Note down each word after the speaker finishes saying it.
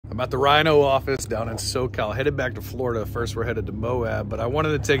I'm at the Rhino office down in SoCal, headed back to Florida. First, we're headed to Moab, but I wanted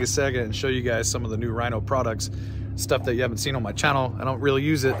to take a second and show you guys some of the new Rhino products, stuff that you haven't seen on my channel. I don't really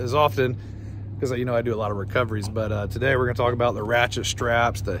use it as often because, you know, I do a lot of recoveries, but today we're gonna talk about the ratchet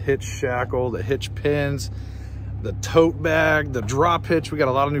straps, the hitch shackle, the hitch pins, the tote bag, the drop hitch. We got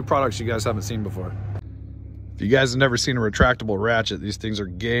a lot of new products you guys haven't seen before. If you guys have never seen a retractable ratchet, these things are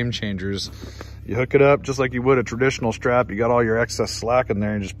game changers. You hook it up just like you would a traditional strap. You got all your excess slack in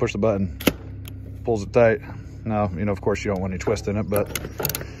there and just push the button. Pulls it tight. Now, you know, of course you don't want any twist in it, but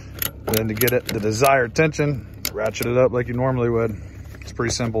then to get it the desired tension, ratchet it up like you normally would. It's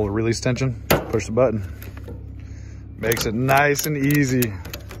pretty simple to release tension. Push the button. Makes it nice and easy.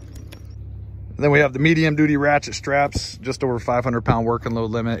 And then we have the medium duty ratchet straps, just over 500-pound working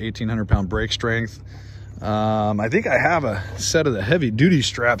load limit, 1,800-pound brake strength. I think I have a set of the heavy duty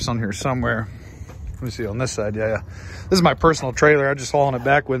straps on here somewhere. Let me see on this side. Yeah. This is my personal trailer. I'm just hauling it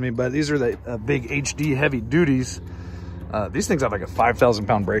back with me, but these are the big HD heavy duties. These things have like a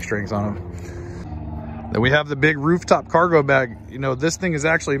 5,000-pound brake strength on them. Then we have the big rooftop cargo bag. You know, this thing is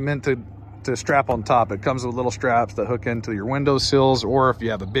actually meant to strap on top. It comes with little straps that hook into your window sills, or if you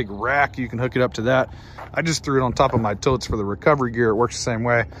have a big rack, you can hook it up to that. I just threw it on top of my totes for the recovery gear. It works the same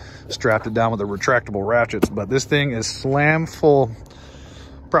way. Strapped it down with the retractable ratchets, but this thing is slam full.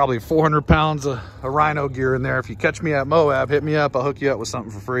 Probably 400 pounds of Rhino gear in there. If you catch me at Moab, hit me up. I'll hook you up with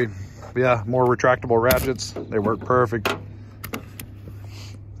something for free. But yeah, more retractable ratchets. They work perfect.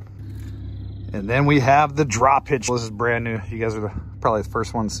 And then we have the drop hitch. This is brand new. You guys are probably the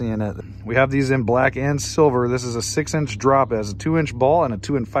first one seeing it. We have these in black and silver. This is a 6-inch drop. It has a 2-inch ball and a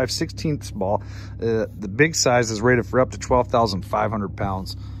 2 5/16 ball. The big size is rated for up to 12,500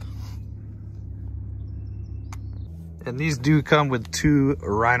 pounds. And these do come with 2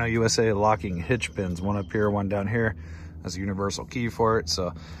 Rhino USA locking hitch pins, one up here, one down here. That's a universal key for it.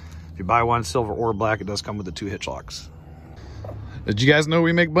 So if you buy one silver or black, it does come with the 2 hitch locks. Did you guys know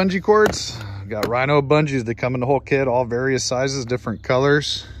we make bungee cords? Got Rhino bungees. They come in the whole kit, all various sizes, different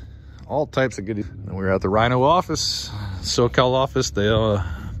colors, all types of goodies. And we're at the Rhino office, SoCal office. They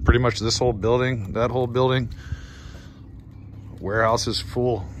pretty much this whole building, that whole building. Warehouse is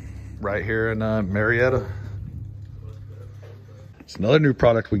full right here in Marietta. So another new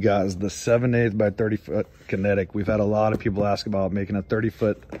product we got is the 7/8 by 30-foot kinetic. We've had a lot of people ask about making a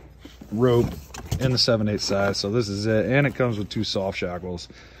 30-foot rope in the 7/8 size. So this is it, and it comes with 2 soft shackles.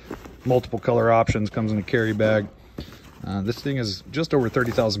 Multiple color options, comes in a carry bag. This thing is just over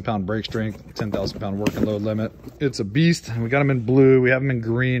 30,000-pound brake strength, 10,000-pound working load limit. It's a beast. We got them in blue, we have them in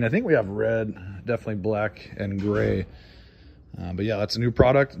green. I think we have red, definitely black and gray. But yeah, that's a new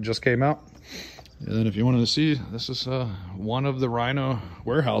product, it just came out. And then if you wanted to see, this is one of the Rhino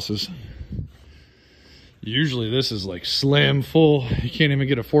warehouses. Usually this is like slam full. You can't even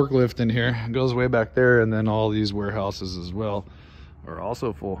get a forklift in here. It goes way back there, and then all these warehouses as well are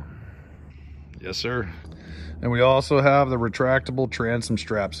also full. Yes, sir. And we also have the retractable transom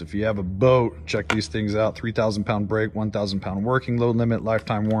straps. If you have a boat, check these things out. 3,000-pound brake, 1,000-pound working load limit,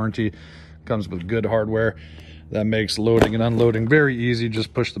 lifetime warranty. Comes with good hardware. That makes loading and unloading very easy.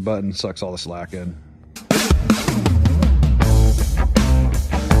 Just push the button, sucks all the slack in.